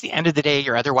good. So it's the end of the day,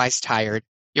 you're otherwise tired.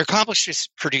 Your accomplishments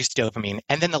produce dopamine.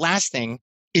 And then the last thing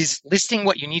is listing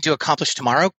what you need to accomplish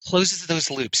tomorrow closes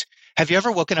those loops. Have you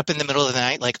ever woken up in the middle of the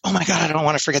night like, oh my God, I don't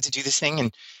want to forget to do this thing?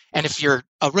 And if you're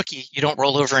a rookie, you don't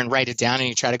roll over and write it down and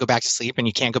you try to go back to sleep and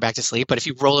you can't go back to sleep. But if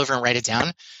you roll over and write it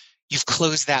down, you've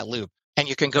closed that loop and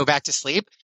you can go back to sleep.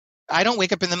 I don't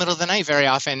wake up in the middle of the night very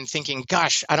often thinking,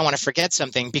 gosh, I don't want to forget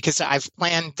something because I've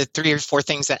planned the 3 or 4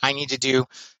 things that I need to do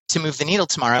to move the needle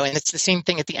tomorrow. And it's the same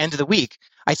thing at the end of the week.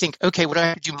 I think, okay, what do I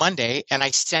have to do Monday? And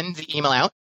I send the email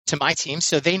out to my team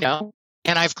so they know.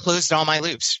 And I've closed all my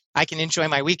loops. I can enjoy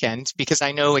my weekend because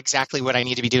I know exactly what I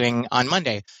need to be doing on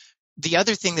Monday. The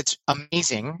other thing that's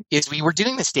amazing is we were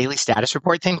doing this daily status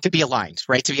report thing to be aligned,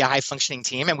 right? To be a high functioning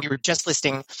team. And we were just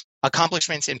listing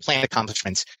accomplishments and planned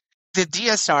accomplishments. The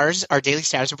DSRs, our daily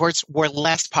status reports, were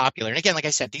less popular. And again, like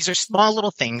I said, these are small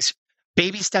little things,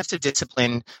 baby steps of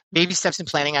discipline, baby steps in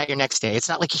planning out your next day. It's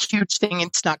not like a huge thing.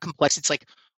 It's not complex. It's like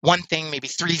one thing, maybe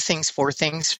 3 things, 4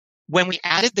 things. When we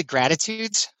added the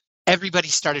gratitudes, everybody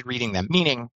started reading them,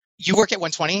 meaning you work at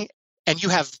 120 and you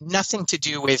have nothing to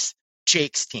do with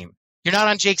Jake's team. You're not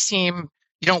on Jake's team.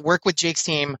 You don't work with Jake's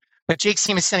team, but Jake's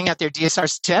team is sending out their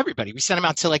DSRs to everybody. We send them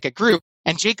out to like a group,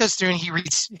 and Jake goes through and he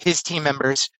reads his team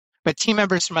members, but team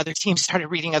members from other teams started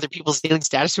reading other people's daily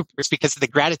status reports because of the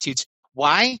gratitudes.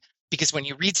 Why? Because when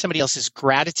you read somebody else's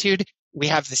gratitude, we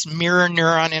have this mirror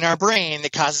neuron in our brain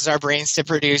that causes our brains to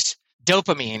produce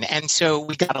dopamine. And so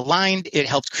we got aligned. It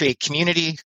helped create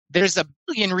community. There's a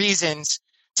billion reasons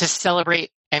to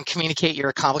celebrate and communicate your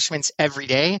accomplishments every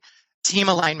day. Team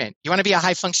alignment. You want to be a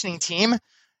high functioning team?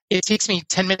 It takes me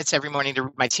 10 minutes every morning to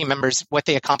read my team members what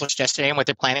they accomplished yesterday and what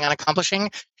they're planning on accomplishing.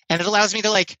 And it allows me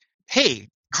to like, hey,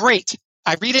 great.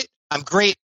 I read it. I'm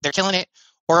great. They're killing it.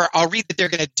 Or I'll read that they're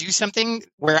going to do something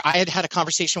where I had a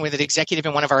conversation with an executive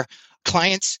in one of our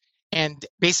clients. And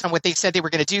based on what they said they were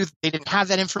going to do, they didn't have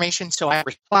that information. So I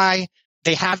reply.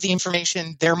 They have the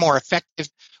information. They're more effective.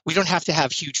 We don't have to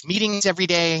have huge meetings every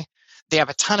day. They have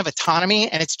a ton of autonomy.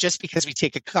 And it's just because we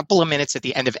take a couple of minutes at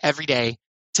the end of every day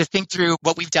to think through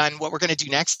what we've done, what we're going to do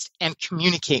next, and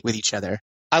communicate with each other.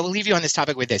 I will leave you on this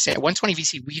topic with this. At 120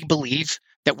 VC, we believe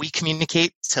that we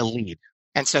communicate to lead.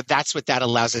 And so that's what that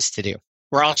allows us to do.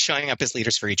 We're all showing up as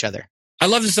leaders for each other. I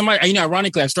love this so much.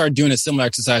 Ironically, I started doing a similar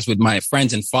exercise with my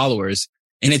friends and followers.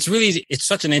 And it's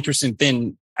such an interesting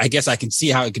thing. I guess I can see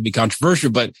how it could be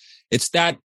controversial, but it's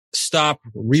that stop,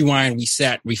 rewind,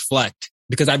 reset, reflect.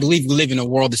 Because I believe we live in a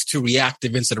world that's too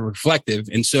reactive instead of reflective.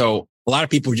 And so a lot of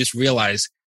people just realize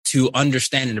to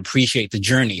understand and appreciate the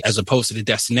journey as opposed to the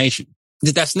destination.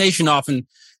 The destination often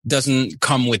doesn't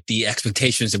come with the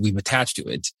expectations that we've attached to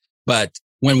it. But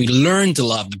when we learn to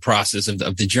love the process of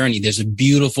the journey, there's a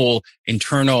beautiful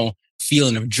internal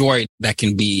feeling of joy that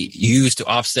can be used to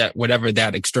offset whatever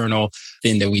that external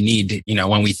thing that we need,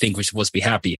 when we think we're supposed to be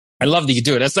happy. I love that you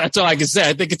do it. That's all I can say.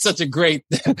 I think it's such a great,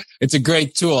 it's a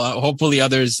great tool. Hopefully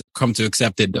others come to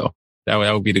accept it though. That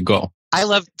would be the goal. I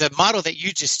love the model that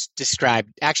you just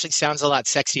described. Actually sounds a lot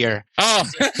sexier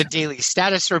than the daily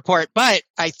status report, but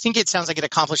I think it sounds like it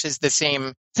accomplishes the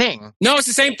same thing. No, it's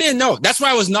the same thing. No, that's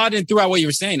why I was nodding throughout what you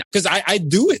were saying, because I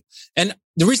do it. And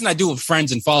the reason I do it with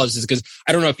friends and followers is because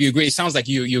I don't know if you agree. It sounds like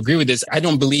you agree with this. I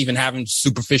don't believe in having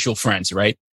superficial friends,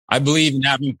 right? I believe in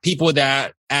having people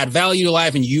that add value to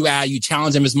life and you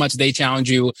challenge them as much as they challenge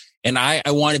you. And I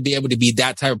want to be able to be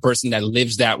that type of person that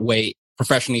lives that way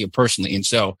professionally or personally. And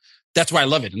so that's why I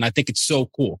love it. And I think it's so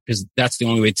cool because that's the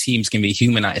only way teams can be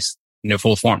humanized in their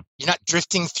full form. You're not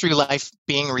drifting through life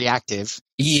being reactive.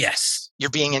 Yes. You're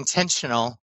being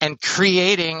intentional and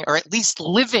creating, or at least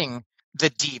living the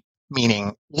deep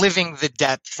meaning, living the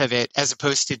depth of it, as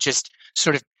opposed to just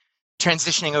sort of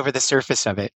transitioning over the surface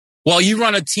of it. Well, you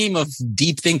run a team of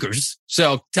deep thinkers.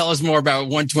 So tell us more about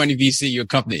 120 VC, your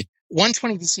company.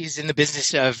 120 VC is in the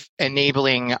business of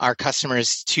enabling our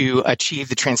customers to achieve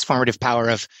the transformative power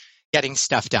of getting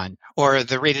stuff done, or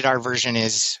the rated R version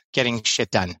is getting shit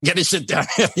done. Getting shit done.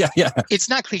 Yeah. It's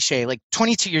not cliche. Like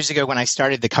 22 years ago when I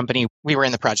started the company, we were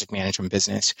in the project management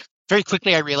business. Very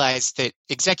quickly, I realized that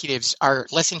executives are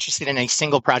less interested in a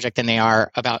single project than they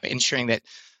are about ensuring that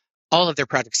all of their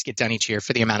projects get done each year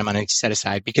for the amount of money set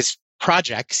aside, because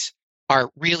projects are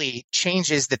really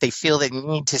changes that they feel they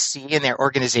need to see in their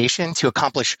organization to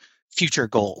accomplish future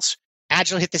goals.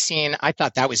 Agile hit the scene. I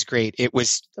thought that was great. It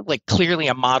was like clearly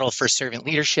a model for servant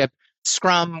leadership.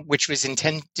 Scrum, which was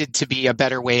intended to be a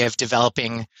better way of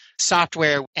developing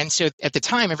software. And so at the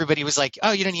time, everybody was like,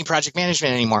 oh, you don't need project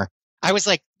management anymore. I was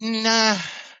like, nah,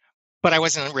 but I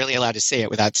wasn't really allowed to say it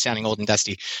without sounding old and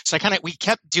dusty. So we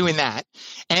kept doing that.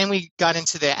 And we got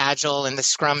into the Agile and the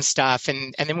Scrum stuff.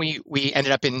 And then we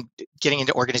ended up in getting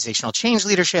into organizational change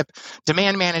leadership,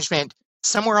 demand management.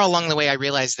 Somewhere along the way, I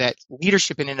realized that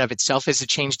leadership in and of itself is a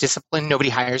change discipline. Nobody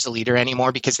hires a leader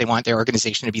anymore because they want their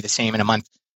organization to be the same in a month,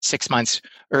 6 months,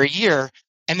 or a year.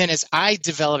 And then as I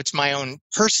developed my own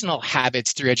personal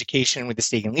habits through education with the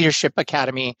Stegan Leadership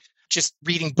Academy, just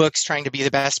reading books, trying to be the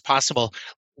best possible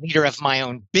leader of my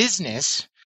own business,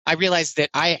 I realized that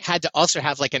I had to also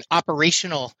have like an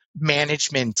operational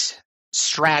management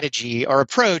strategy or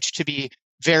approach to be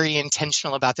very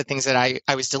intentional about the things that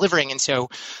I was delivering. And so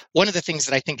one of the things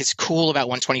that I think is cool about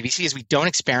 120 VC is we don't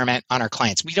experiment on our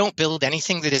clients. We don't build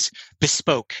anything that is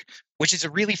bespoke, which is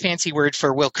a really fancy word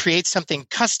for we'll create something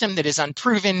custom that is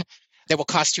unproven, that will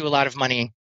cost you a lot of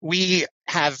money. We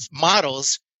have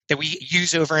models that we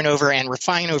use over and over and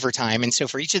refine over time. And so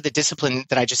for each of the discipline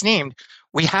that I just named,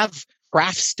 we have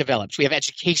crafts developed. We have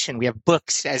education. We have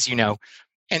books, as you know.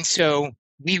 And so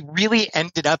we really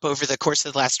ended up over the course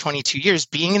of the last 22 years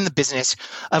being in the business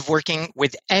of working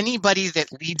with anybody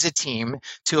that leads a team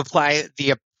to apply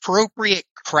the appropriate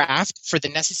craft for the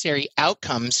necessary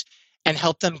outcomes and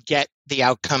help them get the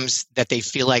outcomes that they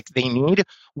feel like they need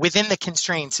within the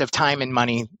constraints of time and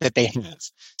money that they have.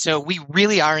 So we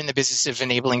really are in the business of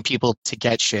enabling people to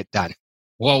get shit done.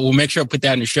 Well, we'll make sure to put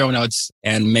that in the show notes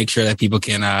and make sure that people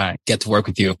can get to work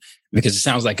with you, because it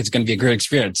sounds like it's going to be a great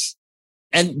experience.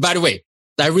 And by the way,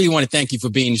 I really want to thank you for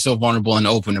being so vulnerable and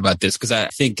open about this, because I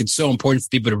think it's so important for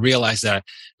people to realize that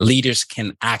leaders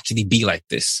can actually be like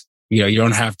this. You know, you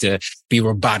don't have to be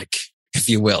robotic, if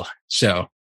you will. So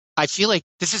I feel like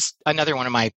this is another one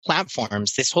of my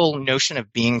platforms, this whole notion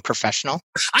of being professional.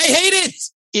 I hate it.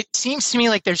 It seems to me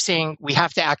like they're saying we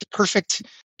have to act perfect,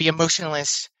 be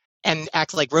emotionless, and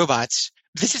act like robots.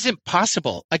 This isn't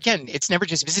possible. Again, it's never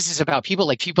just business is about people.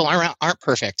 Like, people aren't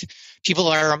perfect. People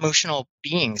are emotional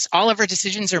beings. All of our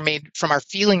decisions are made from our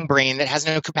feeling brain that has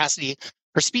no capacity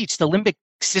for speech. The limbic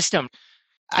system,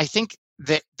 I think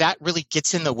that really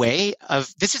gets in the way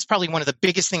of, this is probably one of the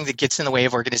biggest things that gets in the way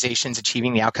of organizations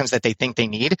achieving the outcomes that they think they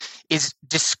need, is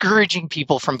discouraging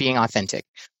people from being authentic.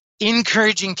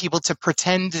 Encouraging people to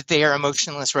pretend that they are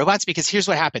emotionless robots, because here's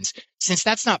what happens. Since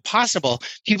that's not possible,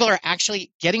 people are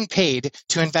actually getting paid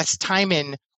to invest time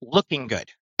in looking good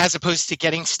as opposed to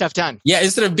getting stuff done. Yeah,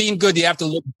 instead of being good, you have to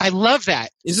look. I love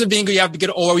that. Instead of being good, you have to get,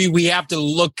 or we have to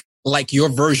look like your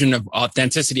version of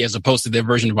authenticity as opposed to their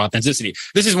version of authenticity.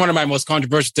 This is one of my most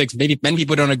controversial takes. Maybe many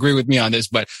people don't agree with me on this,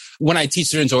 but when I teach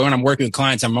students or when I'm working with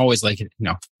clients, I'm always like,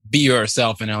 be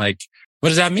yourself. And they're like, what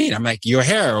does that mean? I'm like, your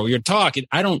hair or your talk.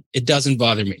 It doesn't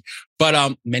bother me.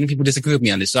 But many people disagree with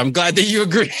me on this. So I'm glad that you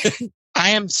agree.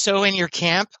 I am so in your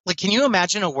camp. Like, can you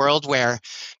imagine a world where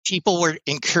people were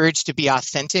encouraged to be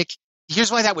authentic?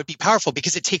 Here's why that would be powerful,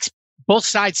 because it takes both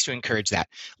sides to encourage that.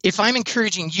 If I'm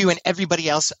encouraging you and everybody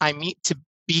else I meet to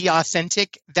be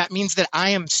authentic, that means that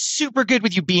I am super good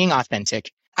with you being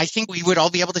authentic. I think we would all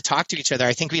be able to talk to each other.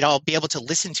 I think we'd all be able to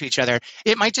listen to each other.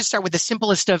 It might just start with the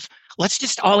simplest of, let's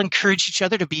just all encourage each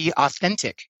other to be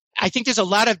authentic. I think there's a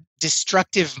lot of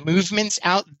destructive movements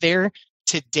out there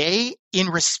today in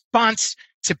response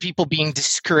to people being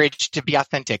discouraged to be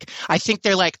authentic. I think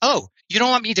they're like, oh, you don't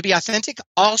want me to be authentic?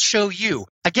 I'll show you.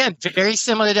 Again, very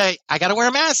similar to, I got to wear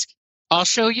a mask. I'll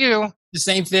show you. The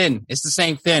same thing. It's the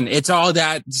same thing. It's all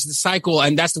that, it's the cycle.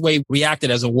 And that's the way we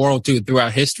acted as a world too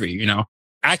throughout history,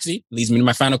 Actually, leads me to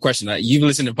my final question. You've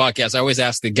listened to podcasts. I always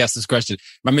ask the guests this question.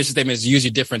 My mission statement is use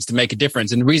your difference to make a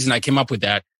difference. And the reason I came up with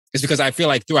that is because I feel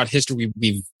like throughout history,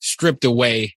 we've stripped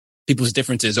away people's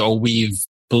differences, or we've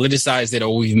politicized it,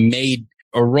 or we've made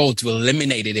a role to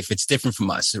eliminate it if it's different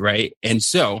from us, right? And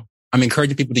so I'm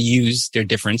encouraging people to use their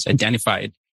difference, identify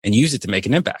it, and use it to make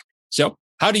an impact. So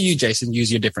how do you, Jason,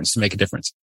 use your difference to make a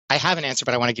difference? I have an answer,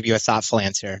 but I want to give you a thoughtful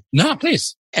answer. No,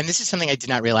 please. And this is something I did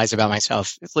not realize about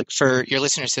myself. Look, for your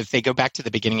listeners, if they go back to the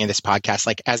beginning of this podcast,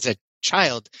 like, as a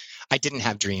child, I didn't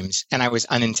have dreams and I was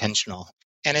unintentional.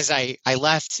 And as I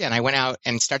left and I went out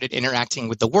and started interacting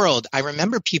with the world, I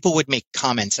remember people would make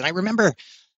comments. And I remember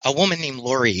a woman named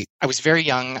Lori. I was very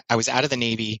young. I was out of the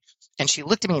Navy. And she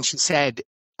looked at me and she said,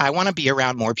 I want to be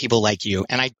around more people like you.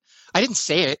 And I didn't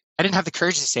say it. I didn't have the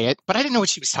courage to say it, but I didn't know what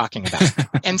she was talking about.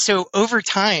 And so over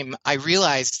time, I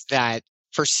realized that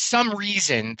for some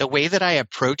reason, the way that I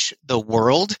approach the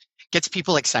world gets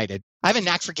people excited. I have a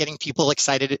knack for getting people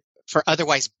excited for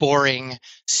otherwise boring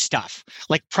stuff,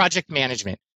 like project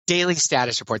management, daily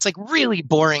status reports, like really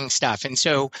boring stuff. And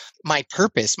so my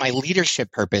purpose, my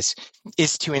leadership purpose,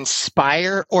 is to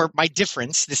inspire, or my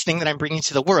difference, this thing that I'm bringing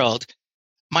to the world,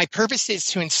 my purpose is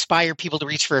to inspire people to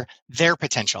reach for their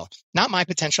potential, not my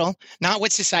potential, not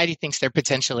what society thinks their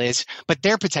potential is, but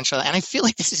their potential. And I feel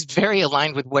like this is very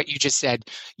aligned with what you just said.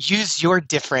 Use your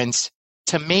difference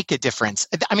to make a difference.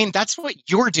 I mean, that's what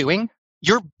you're doing.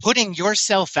 You're putting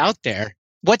yourself out there.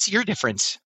 What's your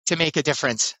difference to make a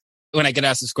difference? When I get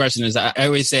asked this question, is I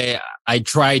always say I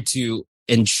try to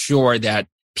ensure that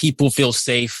people feel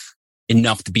safe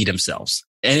enough to be themselves.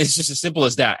 And it's just as simple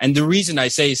as that. And the reason I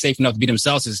say safe enough to be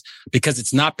themselves is because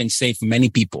it's not been safe for many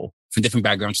people from different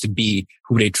backgrounds to be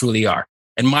who they truly are.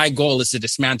 And my goal is to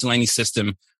dismantle any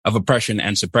system of oppression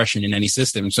and suppression in any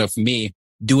system. So for me,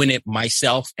 doing it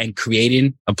myself and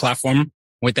creating a platform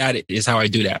with that is how I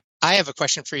do that. I have a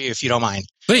question for you, if you don't mind.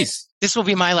 Please. This will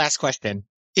be my last question.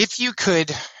 If you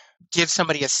could give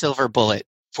somebody a silver bullet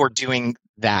for doing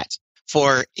that,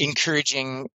 for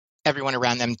encouraging everyone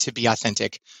around them to be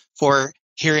authentic, for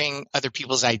hearing other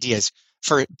people's ideas,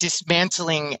 for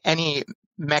dismantling any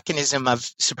mechanism of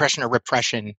suppression or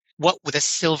repression, what would a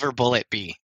silver bullet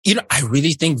be? I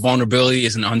really think vulnerability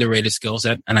is an underrated skill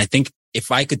set. And I think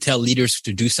if I could tell leaders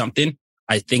to do something,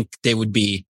 I think you would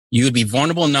be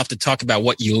vulnerable enough to talk about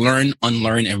what you learn,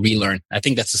 unlearn, and relearn. I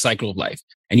think that's the cycle of life.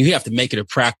 And you have to make it a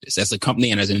practice as a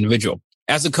company and as an individual.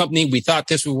 As a company, we thought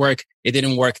this would work. It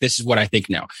didn't work. This is what I think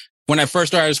now. When I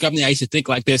first started this company, I used to think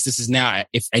like this. This is now.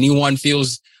 If anyone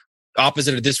feels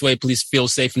opposite of this way, please feel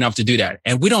safe enough to do that.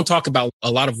 And we don't talk about a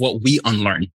lot of what we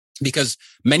unlearn, because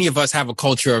many of us have a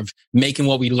culture of making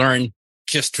what we learn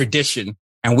just tradition.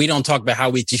 And we don't talk about how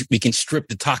we can strip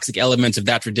the toxic elements of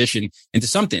that tradition into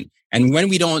something. And when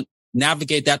we don't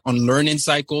navigate that unlearning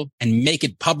cycle and make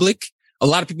it public, a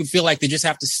lot of people feel like they just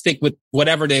have to stick with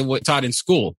whatever they were taught in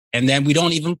school. And then we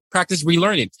don't even practice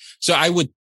relearning. So I would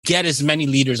get as many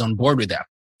leaders on board with that.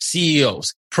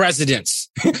 CEOs, presidents,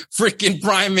 freaking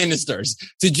prime ministers,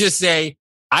 to just say,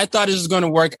 I thought this was going to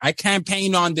work. I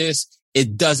campaigned on this.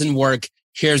 It doesn't work.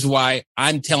 Here's why.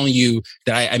 I'm telling you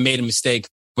that I made a mistake,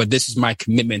 but this is my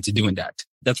commitment to doing that.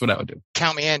 That's what I would do.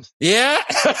 Count me in. Yeah.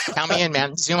 Count me in,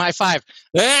 man. Zoom high five.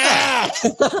 Yeah.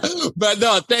 But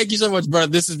no, thank you so much,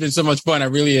 brother. This has been so much fun. I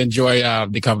really enjoy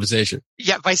the conversation.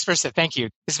 Yeah, vice versa. Thank you.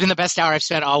 This has been the best hour I've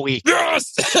spent all week.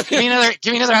 Yes. Give me another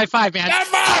high five, man.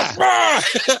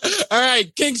 All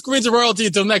right. Kings, queens, and royalty.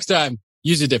 Until next time,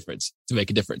 use a difference to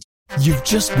make a difference. You've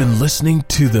just been listening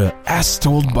to the As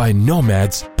Told by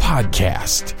Nomads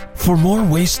podcast. For more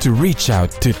ways to reach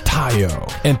out to Tayo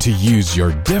and to use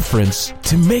your difference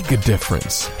to make a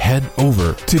difference, head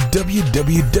over to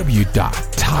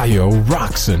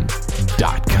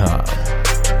www.tayoroxen.com.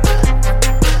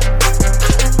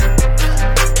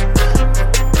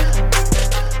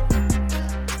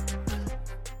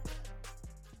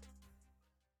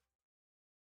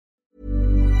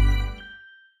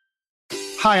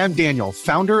 Hi, I'm Daniel,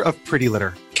 founder of Pretty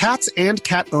Litter. Cats and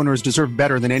cat owners deserve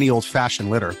better than any old-fashioned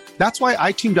litter. That's why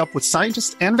I teamed up with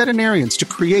scientists and veterinarians to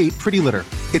create Pretty Litter.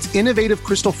 Its innovative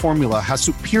crystal formula has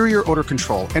superior odor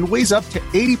control and weighs up to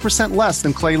 80% less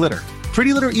than clay litter.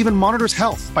 Pretty Litter even monitors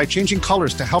health by changing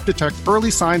colors to help detect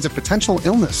early signs of potential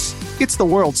illness. It's the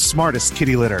world's smartest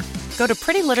kitty litter. Go to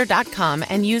prettylitter.com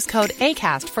and use code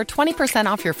ACAST for 20%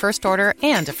 off your first order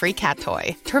and a free cat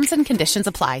toy. Terms and conditions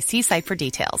apply. See site for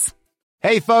details.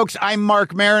 Hey, folks, I'm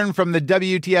Mark Maron from the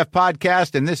WTF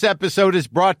Podcast, and this episode is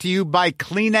brought to you by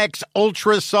Kleenex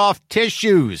Ultra Soft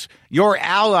Tissues, your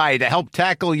ally to help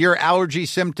tackle your allergy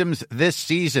symptoms this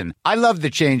season. I love the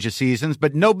change of seasons,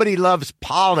 but nobody loves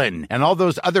pollen and all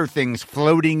those other things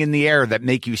floating in the air that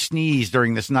make you sneeze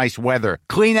during this nice weather.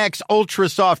 Kleenex Ultra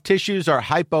Soft Tissues are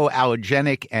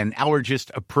hypoallergenic and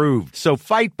allergist approved, so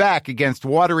fight back against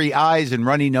watery eyes and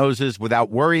runny noses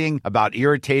without worrying about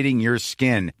irritating your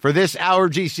skin. For this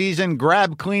allergy season,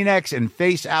 grab Kleenex and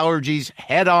face allergies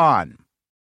head on.